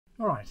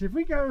All right, if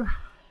we go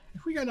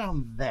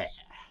down there,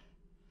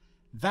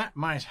 that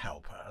might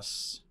help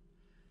us.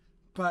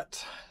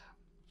 But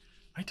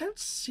I don't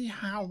see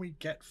how we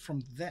get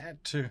from there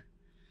to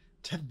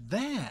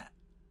there.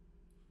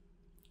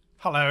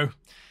 Hello.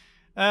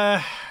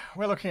 We're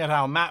looking at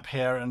our map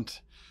here and,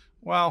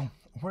 well,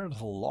 we're a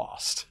little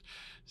lost.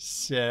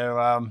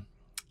 So,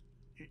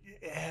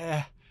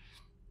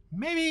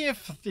 maybe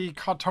if the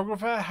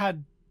cartographer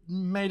had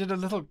made it a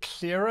little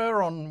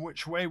clearer on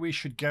which way we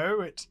should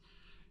go, it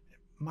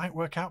might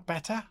work out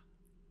better.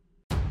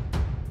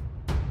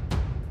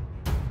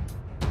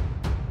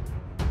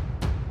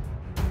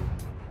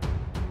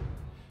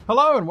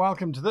 Hello and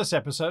welcome to this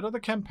episode of the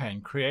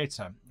Campaign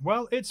Creator.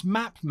 Well, it's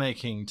map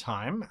making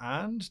time,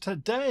 and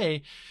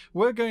today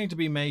we're going to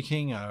be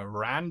making a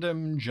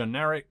random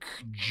generic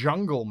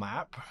jungle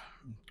map.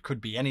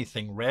 Could be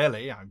anything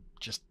really, I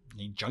just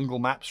need jungle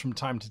maps from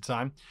time to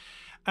time.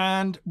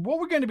 And what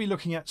we're going to be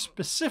looking at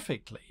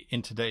specifically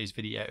in today's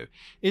video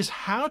is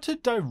how to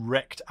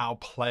direct our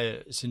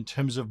players in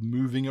terms of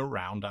moving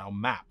around our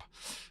map.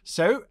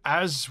 So,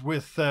 as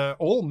with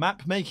all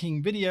map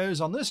making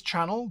videos on this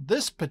channel,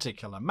 this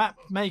particular map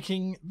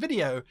making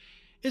video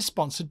is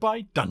sponsored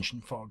by Dungeon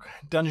Fog.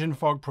 Dungeon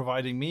Fog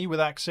providing me with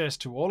access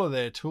to all of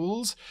their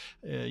tools.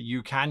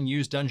 You can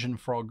use Dungeon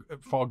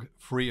Fog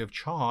free of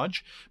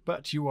charge,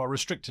 but you are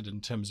restricted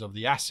in terms of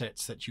the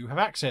assets that you have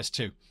access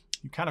to.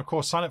 You can, of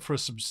course, sign up for a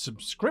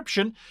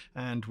subscription,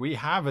 and we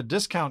have a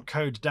discount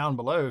code down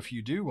below if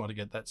you do want to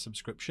get that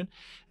subscription.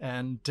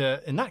 And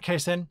in that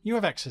case, then, you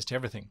have access to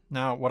everything.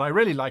 Now, what I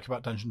really like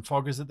about Dungeon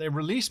Fog is that they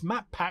release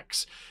map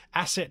packs,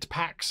 asset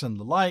packs, and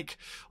the like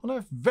on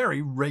a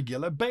very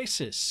regular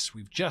basis.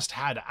 We've just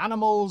had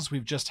animals,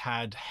 we've just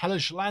had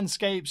hellish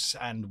landscapes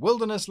and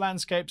wilderness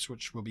landscapes,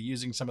 which we'll be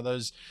using some of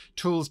those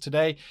tools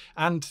today.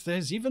 And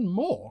there's even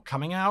more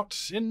coming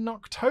out in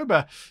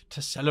October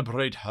to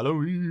celebrate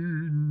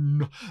Halloween,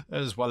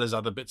 as well as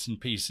other bits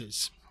and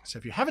pieces. So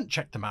if you haven't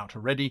checked them out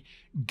already,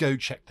 go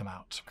check them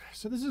out.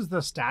 So this is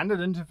the standard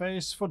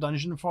interface for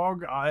Dungeon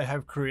Fog. I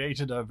have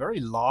created a very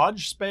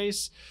large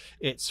space.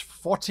 It's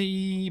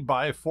 40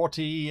 by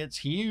 40. It's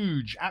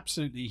huge,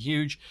 absolutely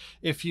huge.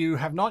 If you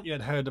have not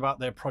yet heard about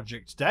their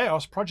Project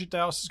Deus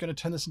is going to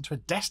turn this into a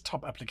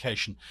desktop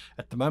application.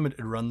 At the moment,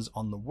 it runs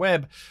on the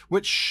web,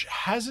 which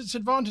has its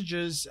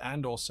advantages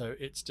and also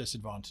its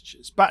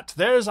disadvantages. But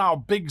there's our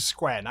big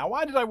square. Now,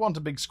 why did I want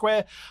a big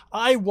square?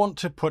 I want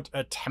to put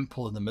a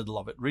temple in the middle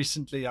of it.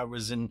 Recently, I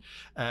was in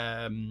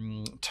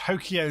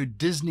Tokyo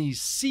Disney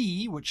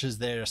Sea, which is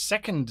their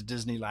second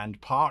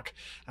Disneyland park,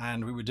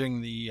 and we were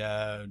doing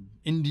the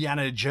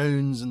Indiana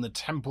Jones and the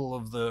Temple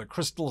of the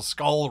Crystal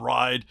Skull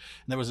ride,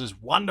 and there was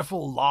this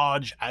wonderful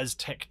large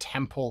Aztec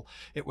temple.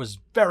 It was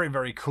very,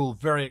 very cool,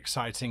 very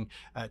exciting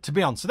to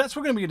be on. So that's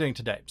what we're going to be doing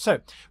today.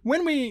 So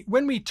when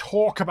we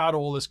talk about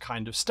all this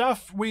kind of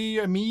stuff, we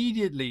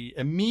immediately,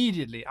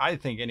 I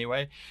think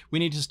anyway, we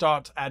need to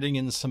start adding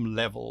in some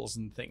levels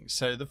and things.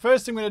 So the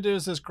first thing we're going to do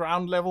is this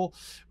ground level.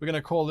 We're going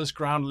to call this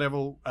ground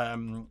level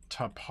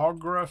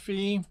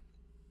topography.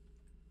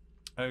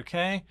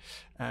 Okay,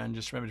 and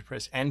just remember to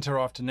press enter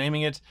after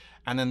naming it.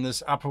 And then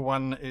this upper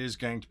one is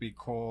going to be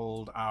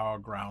called our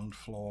ground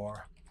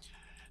floor.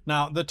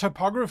 Now the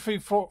topography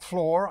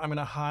floor, I'm going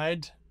to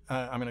hide.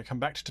 I'm going to come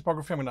back to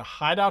topography. I'm going to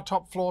hide our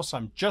top floor. So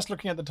I'm just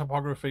looking at the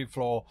topography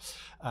floor.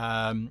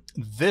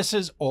 This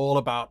is all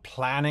about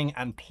planning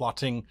and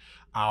plotting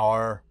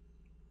our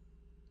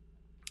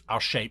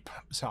shape.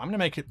 So I'm going to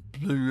make it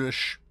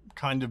bluish,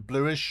 kind of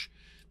bluish.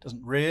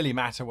 Doesn't really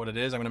matter what it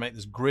is. I'm going to make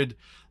this grid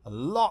a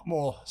lot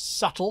more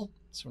subtle.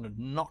 So I'm going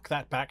to knock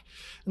that back.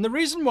 And the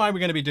reason why we're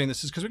going to be doing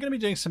this is because we're going to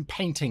be doing some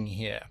painting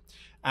here.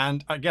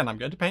 And again, I'm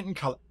going to paint in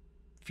color.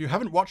 If you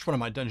haven't watched one of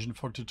my Dungeon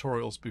Fog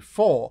tutorials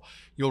before,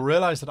 you'll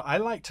realize that I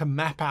like to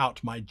map out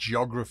my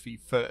geography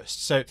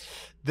first. So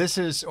this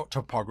is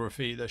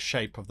topography, the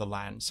shape of the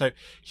land. So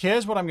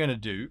here's what I'm going to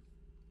do.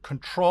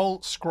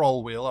 Control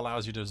scroll wheel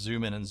allows you to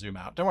zoom in and zoom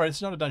out. Don't worry,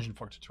 it's not a Dungeon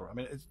Fog tutorial. I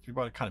mean,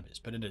 well, it kind of is,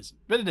 but it isn't.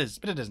 But it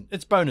isn't.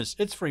 It's bonus.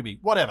 It's freebie.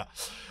 Whatever.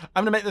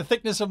 I'm going to make the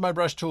thickness of my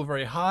brush tool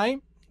very high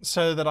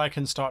so that I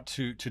can start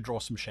to draw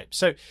some shapes.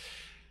 So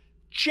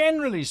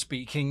generally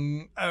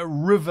speaking, a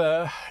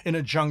river in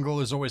a jungle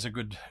is always a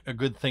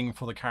good thing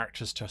for the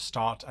characters to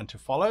start and to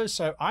follow.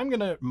 So I'm going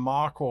to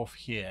mark off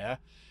here.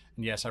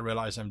 And yes, I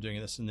realize I'm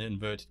doing this in the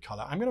inverted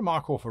color. I'm going to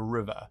mark off a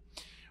river,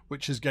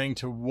 which is going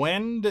to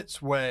wend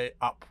its way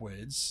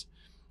upwards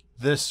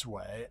this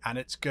way, and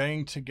it's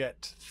going to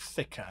get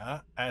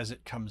thicker as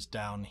it comes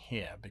down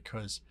here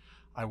because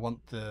I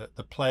want the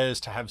players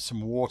to have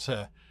some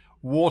water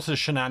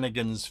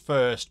shenanigans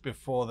first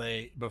before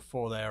they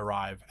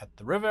arrive at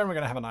the river. And we're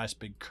going to have a nice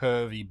big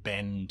curvy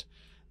bend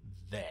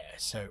there.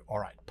 So all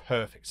right,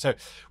 perfect. So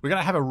we're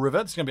going to have a river.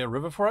 It's going to be a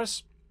river for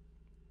us.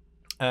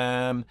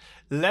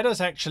 Let us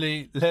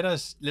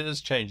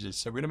change this.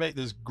 So we're going to make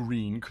this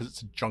green because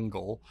it's a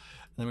jungle,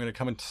 and then we're going to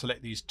come and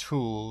select these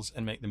tools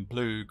and make them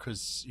blue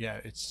because, yeah,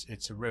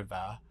 it's a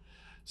river,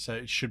 so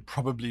it should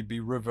probably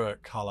be river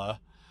color.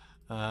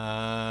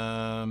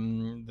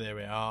 There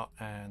we are.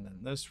 And then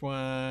this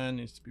one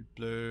needs to be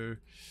blue.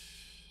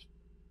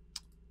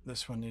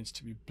 This one needs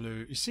to be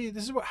blue. You see,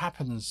 this is what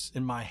happens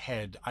in my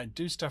head. I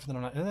do stuff and then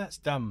I'm like, oh, that's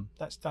dumb.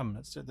 That's dumb.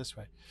 Let's do it this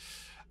way.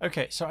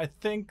 Okay, so I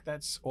think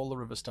that's all the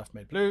river stuff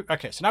made blue.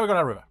 Okay, so now we've got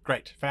our river.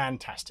 Great.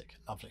 Fantastic.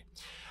 Lovely.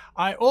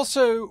 I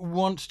also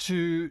want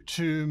to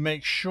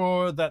make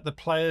sure that the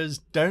players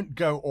don't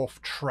go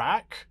off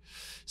track.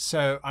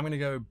 So I'm going to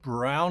go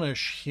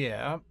brownish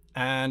here,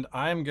 and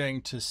I'm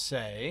going to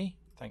say,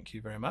 thank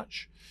you very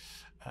much.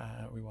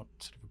 We want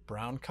sort of a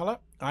brown color.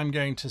 I'm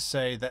going to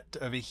say that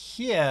over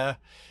here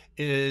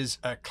is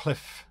a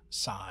cliff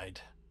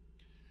side.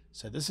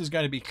 So this is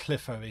going to be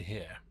cliff over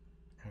here.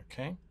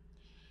 Okay.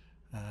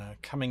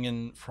 Coming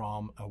in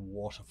from a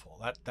waterfall.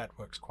 That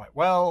works quite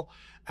well.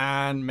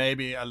 And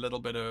maybe a little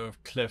bit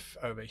of cliff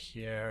over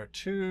here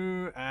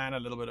too, and a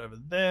little bit over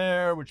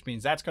there, which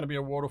means that's going to be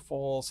a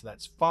waterfall, so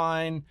that's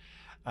fine.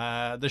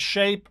 The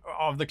shape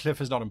of the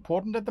cliff is not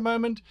important at the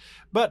moment,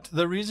 but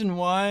the reason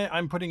why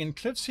I'm putting in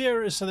cliffs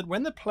here is so that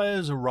when the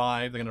players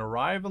arrive, they're going to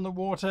arrive on the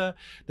water,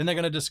 then they're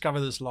going to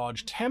discover this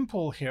large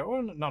temple here,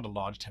 or not a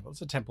large temple,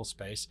 it's a temple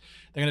space.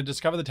 They're going to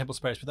discover the temple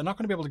space, but they're not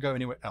going to be able to go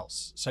anywhere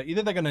else. So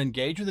either they're going to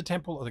engage with the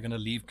temple or they're going to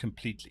leave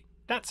completely.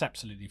 That's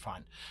absolutely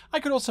fine. I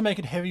could also make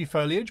it heavy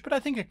foliage, but I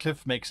think a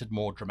cliff makes it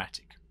more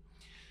dramatic.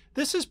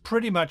 This is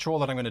pretty much all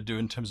that I'm going to do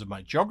in terms of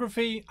my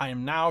geography. I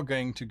am now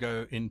going to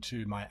go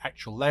into my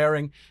actual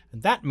layering,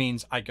 and that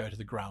means I go to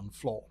the ground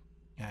floor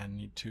and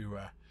need to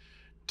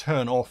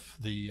turn off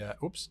the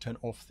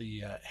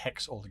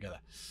hex altogether.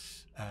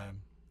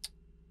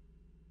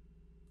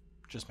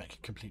 Just make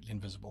it completely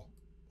invisible,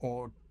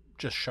 or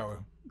just show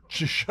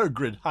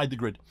grid, hide the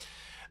grid.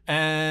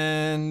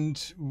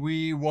 And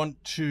we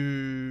want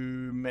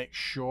to make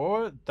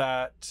sure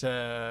that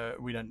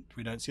we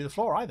don't see the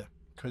floor either,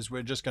 because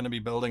we're just going to be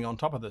building on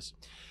top of this.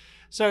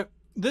 So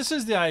this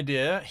is the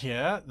idea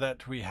here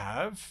that we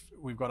have.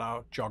 We've got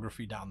our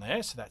geography down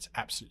there, so that's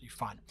absolutely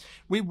fine.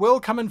 We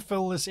will come and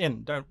fill this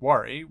in, don't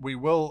worry. We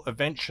will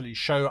eventually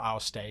show our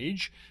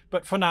stage,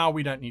 but for now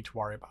we don't need to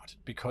worry about it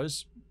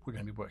because we're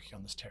going to be working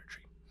on this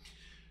territory.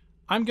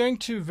 I'm going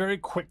to very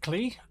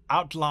quickly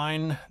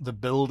outline the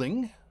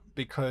building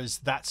because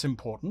that's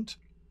important.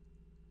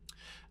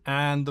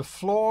 And the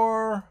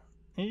floor,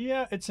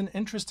 yeah, it's an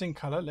interesting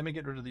color. Let me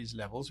get rid of these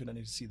levels. We don't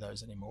need to see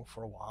those anymore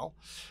for a while.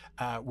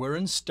 We're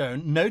in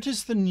stone.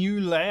 Notice the new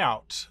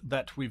layout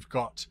that we've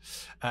got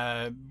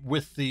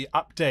with the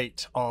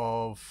update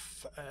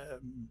of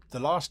the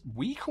last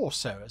week or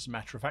so, as a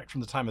matter of fact,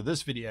 from the time of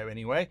this video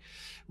anyway.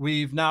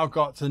 We've now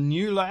got the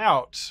new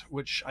layout,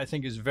 which I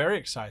think is very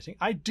exciting.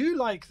 I do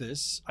like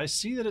this. I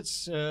see that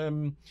it's...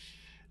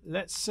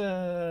 let's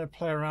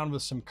play around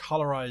with some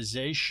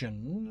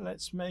colorization.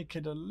 Let's make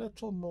it a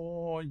little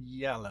more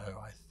yellow,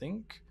 I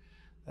think.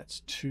 That's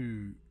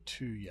too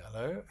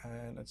yellow.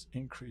 And let's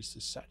increase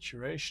the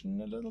saturation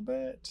a little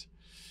bit.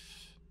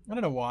 I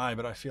don't know why,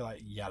 but I feel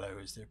like yellow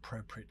is the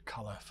appropriate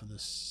color for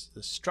this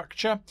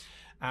structure.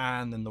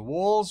 And then the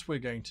walls, we're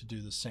going to do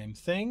the same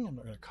thing. I'm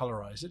not going to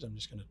colorize it. I'm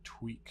just going to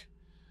tweak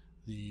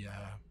the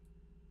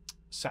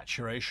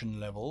saturation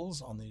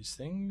levels on these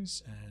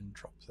things and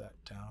drop that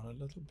down a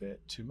little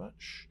bit. Too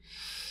much.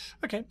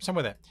 Okay,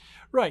 somewhere there.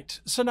 Right,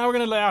 so now we're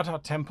going to lay out our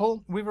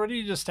temple. We've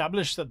already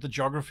established that the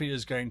geography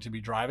is going to be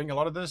driving a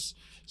lot of this,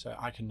 so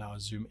I can now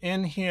zoom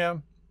in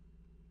here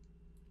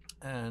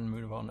and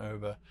move on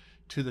over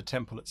to the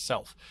temple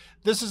itself.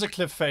 This is a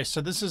cliff face,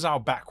 so this is our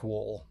back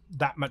wall.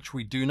 That much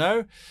we do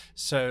know.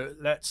 So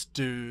let's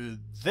do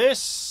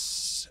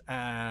this.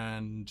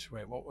 And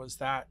wait, what was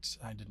that?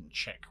 I didn't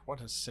check. What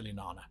is silly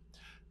Nana?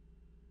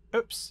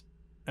 Oops.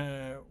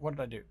 What did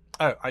I do?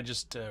 Oh, I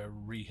just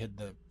rehid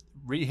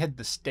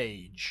the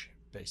stage,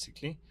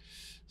 basically.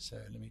 So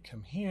let me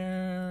come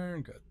here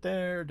and go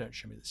there. Don't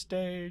show me the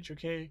stage.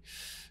 Okay.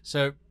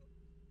 So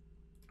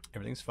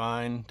everything's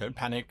fine. Don't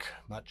panic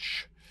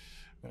much.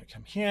 I'm going to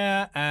come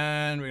here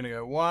and we're going to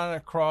go one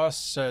across.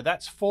 So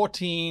that's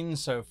 14.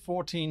 So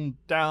 14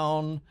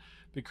 down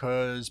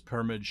because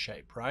pyramid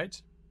shape,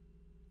 right?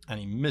 And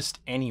he missed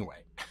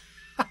anyway.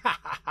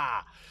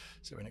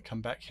 So we're going to come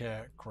back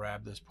here,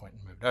 grab this point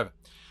and move it over.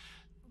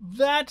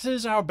 That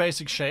is our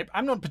basic shape.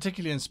 I'm not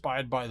particularly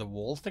inspired by the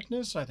wall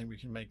thickness. I think we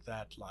can make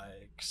that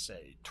like,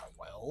 say,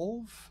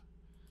 12.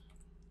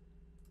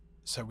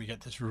 So we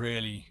get this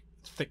really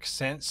thick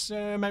sense.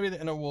 Maybe the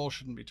inner wall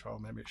shouldn't be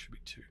 12. Maybe it should be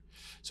 2.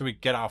 So we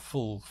get our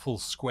full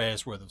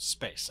square's worth of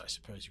space, I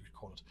suppose you would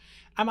call it.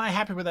 Am I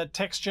happy with that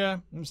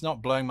texture? It's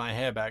not blowing my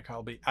hair back,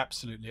 I'll be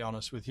absolutely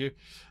honest with you.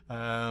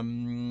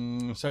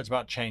 So it's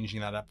about changing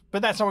that up.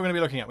 But that's not what we're going to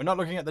be looking at. We're not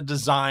looking at the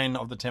design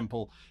of the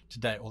temple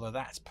today, although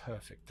that's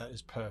perfect. That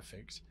is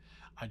perfect.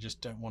 I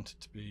just don't want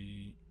it to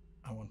be...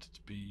 I want it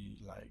to be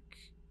like...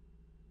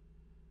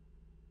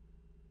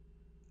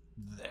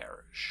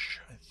 there-ish,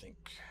 I think.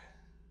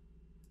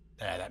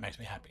 There, that makes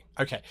me happy.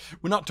 Okay,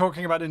 we're not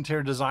talking about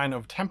interior design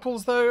of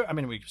temples, though. I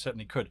mean, we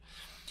certainly could.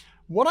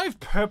 What I've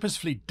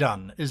purposefully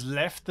done is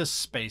left this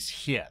space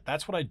here.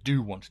 That's what I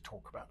do want to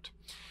talk about.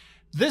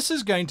 This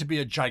is going to be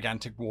a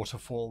gigantic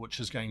waterfall, which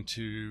is going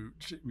to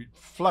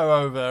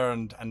flow over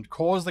and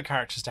cause the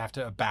characters to have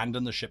to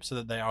abandon the ship so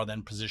that they are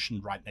then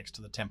positioned right next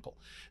to the temple.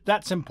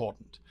 That's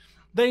important.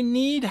 They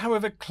need,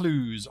 however,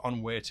 clues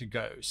on where to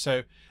go.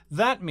 So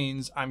that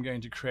means I'm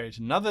going to create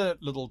another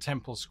little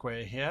temple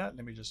square here.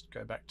 Let me just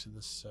go back to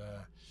this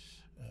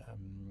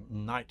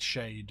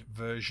Nightshade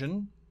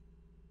version.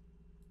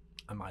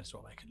 I might as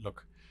well make it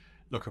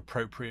look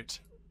appropriate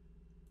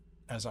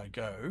as I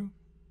go,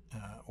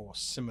 or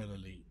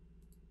similarly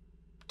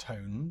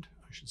toned,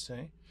 I should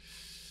say,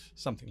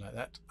 something like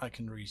that. I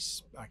can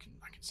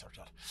sort it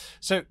out.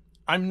 So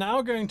I'm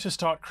now going to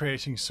start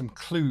creating some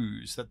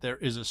clues that there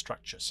is a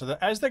structure, so that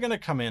as they're going to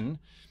come in,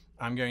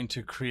 I'm going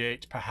to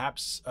create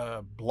perhaps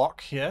a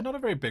block here, not a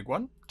very big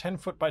one, 10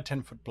 foot by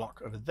 10 foot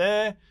block over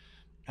there.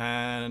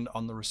 And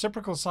on the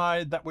reciprocal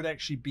side, that would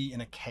actually be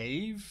in a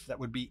cave. That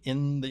would be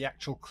in the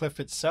actual cliff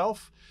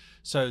itself.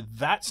 So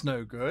that's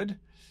no good.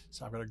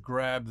 So I've got to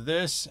grab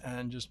this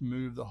and just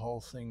move the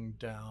whole thing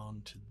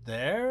down to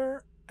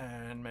there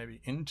and maybe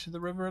into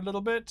the river a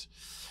little bit.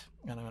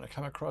 And I'm going to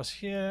come across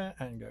here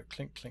and go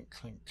clink, clink,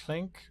 clink,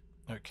 clink.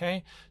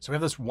 Okay, so we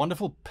have this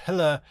wonderful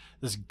pillar,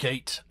 this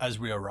gate as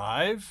we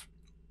arrive.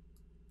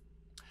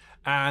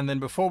 And then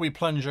before we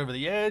plunge over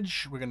the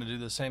edge, we're going to do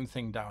the same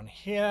thing down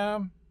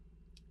here,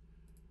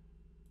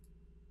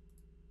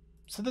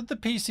 so that the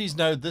PCs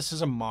know this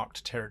is a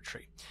marked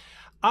territory.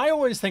 I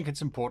always think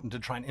it's important to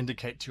try and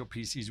indicate to your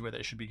PCs where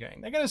they should be going.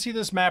 They're going to see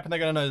this map and they're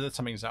going to know that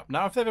something's up.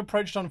 Now, if they've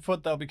approached on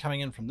foot, they'll be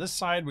coming in from this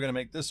side. We're going to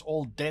make this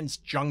all dense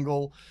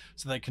jungle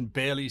so they can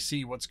barely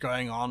see what's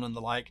going on and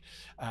the like.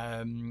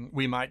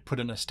 We might put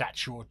in a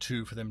statue or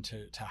two for them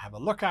to have a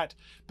look at.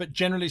 But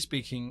generally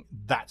speaking,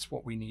 that's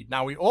what we need.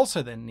 Now, we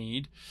also then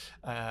need,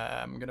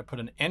 I'm going to put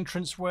an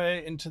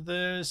entranceway into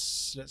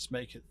this. Let's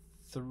make it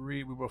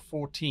 3. We were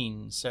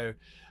 14, so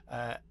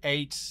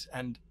 8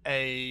 and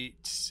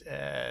 8,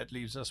 it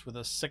leaves us with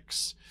a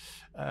 6,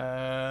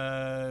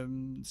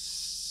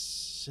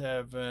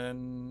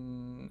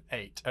 7,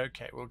 8.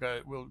 Okay,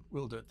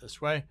 we'll do it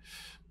this way,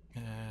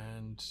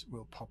 and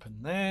we'll pop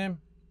in there.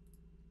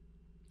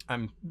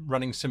 I'm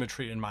running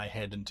symmetry in my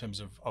head in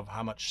terms of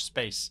how much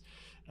space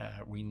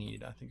we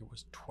need. I think it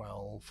was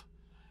 12.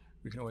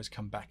 We can always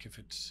come back if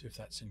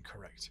that's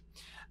incorrect.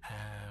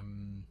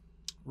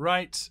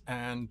 Right,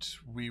 and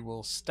we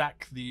will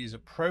stack these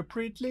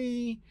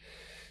appropriately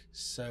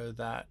so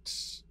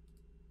that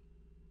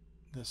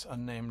this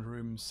unnamed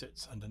room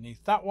sits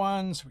underneath that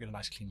one, so we get a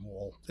nice clean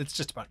wall. It's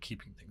just about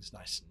keeping things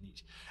nice and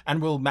neat.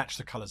 And we'll match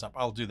the colors up.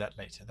 I'll do that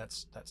later.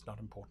 That's not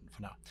important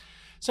for now.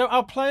 So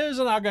our players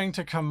are now going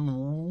to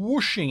come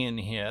whooshing in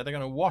here. They're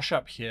going to wash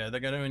up here. They're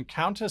going to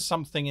encounter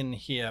something in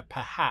here,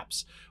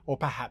 perhaps, or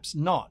perhaps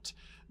not.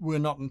 We're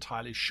not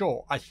entirely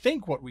sure. I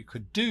think what we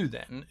could do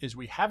then is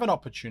we have an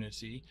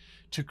opportunity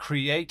to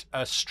create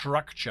a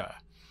structure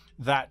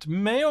that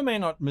may or may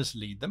not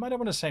mislead them. I don't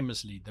want to say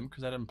mislead them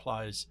because that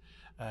implies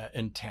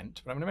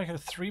intent, but I'm going to make it a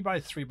 3 by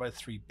 3 by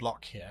 3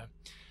 block here.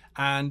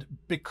 And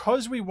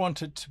because we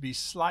want it to be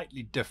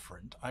slightly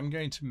different, I'm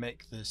going to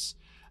make this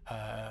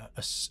a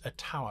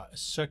tower, a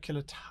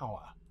circular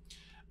tower,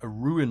 a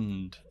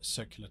ruined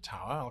circular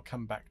tower. I'll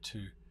come back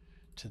to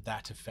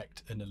that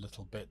effect in a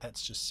little bit.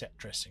 That's just set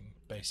dressing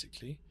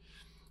basically.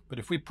 But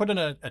if we put in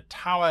a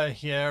tower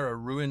here, a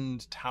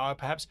ruined tower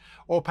perhaps,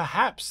 or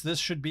perhaps this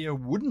should be a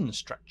wooden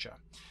structure,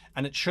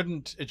 and it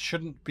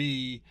shouldn't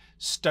be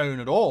stone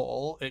at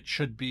all. It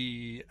should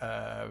be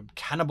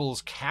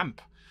Cannibal's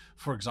Camp,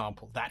 for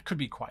example. That could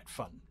be quite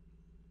fun.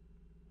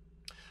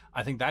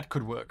 I think that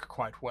could work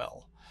quite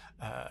well.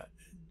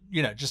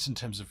 You know, just in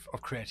terms of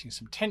creating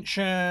some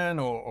tension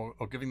or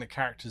giving the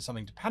characters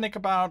something to panic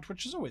about,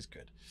 which is always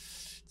good.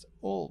 It's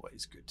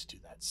always good to do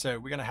that. So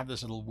we're going to have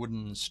this little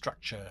wooden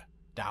structure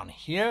down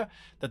here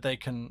that they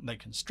can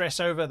stress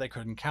over, they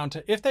could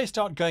encounter if they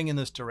start going in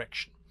this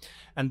direction.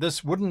 And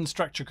this wooden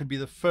structure could be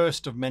the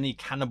first of many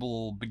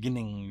cannibal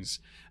beginnings.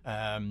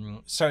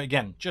 So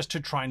again, just to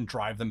try and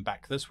drive them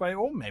back this way,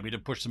 or maybe to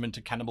push them into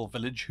Cannibal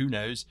Village, who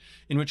knows,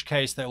 in which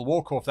case they'll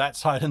walk off that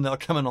side and they'll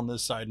come in on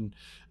this side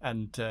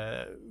and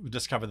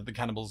discover that the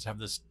cannibals have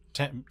this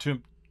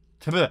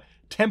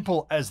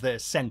temple as their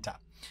center.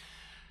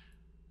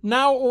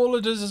 Now all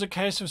it is a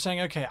case of saying,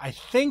 okay, I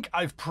think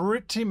I've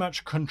pretty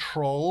much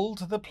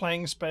controlled the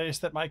playing space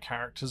that my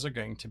characters are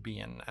going to be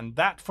in. And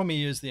that for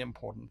me is the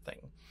important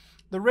thing.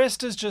 The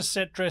rest is just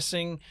set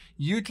dressing,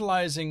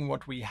 utilizing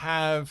what we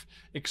have,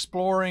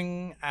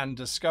 exploring and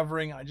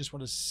discovering. I just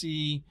want to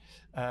see,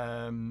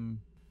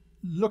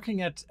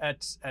 looking at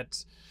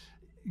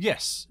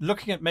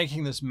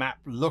making this map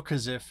look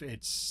as if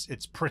it's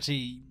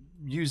pretty,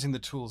 using the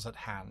tools at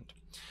hand.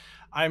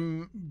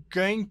 I'm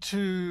going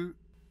to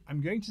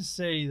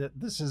say that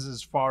this is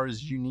as far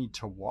as you need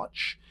to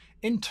watch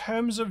in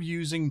terms of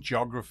using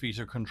geography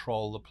to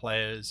control the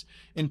players,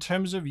 in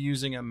terms of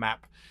using a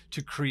map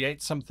to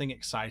create something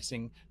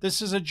exciting.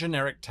 This is a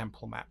generic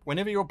temple map.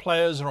 Whenever your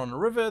players are on a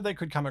river, they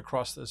could come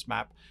across this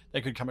map.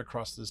 They could come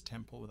across this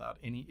temple without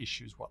any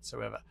issues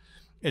whatsoever.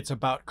 It's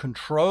about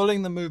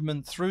controlling the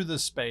movement through the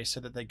space so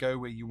that they go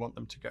where you want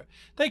them to go.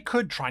 They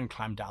could try and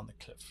climb down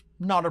the cliff.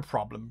 Not a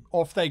problem.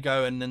 Off they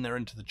go, and then they're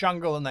into the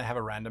jungle and they have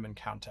a random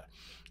encounter.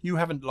 You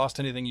haven't lost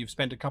anything. You've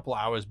spent a couple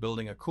hours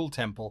building a cool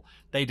temple.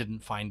 They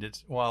didn't find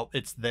it. Well,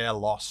 it's their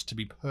loss, to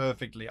be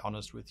perfectly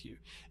honest with you.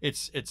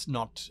 It's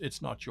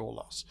not your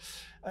loss.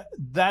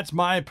 That's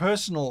my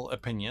personal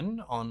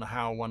opinion on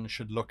how one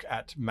should look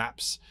at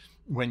maps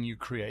when you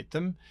create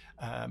them.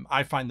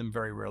 I find them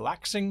very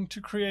relaxing to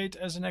create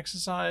as an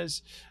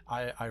exercise.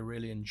 I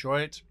really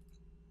enjoy it.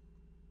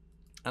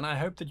 And I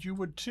hope that you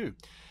would too.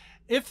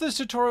 If this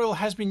tutorial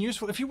has been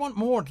useful, if you want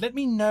more, let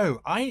me know.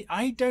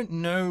 I don't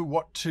know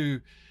what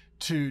to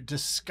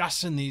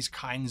discuss in these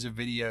kinds of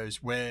videos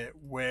where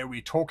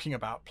we're talking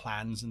about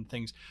plans and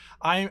things.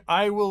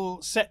 I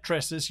will set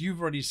dresses. You've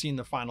already seen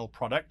the final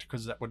product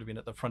because that would have been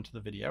at the front of the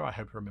video. I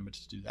hope you remember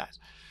to do that.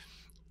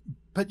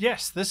 But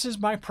yes, this is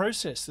my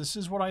process. This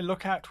is what I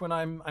look at when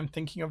I'm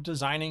thinking of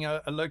designing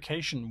a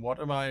location. What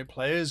are my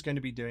players going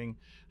to be doing?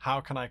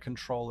 How can I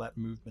control that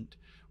movement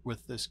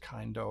with this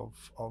kind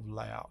of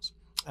layout?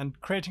 And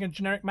creating a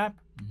generic map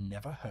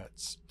never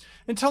hurts.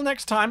 Until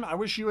next time, I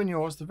wish you and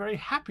yours the very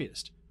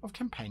happiest of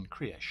campaign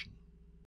creation.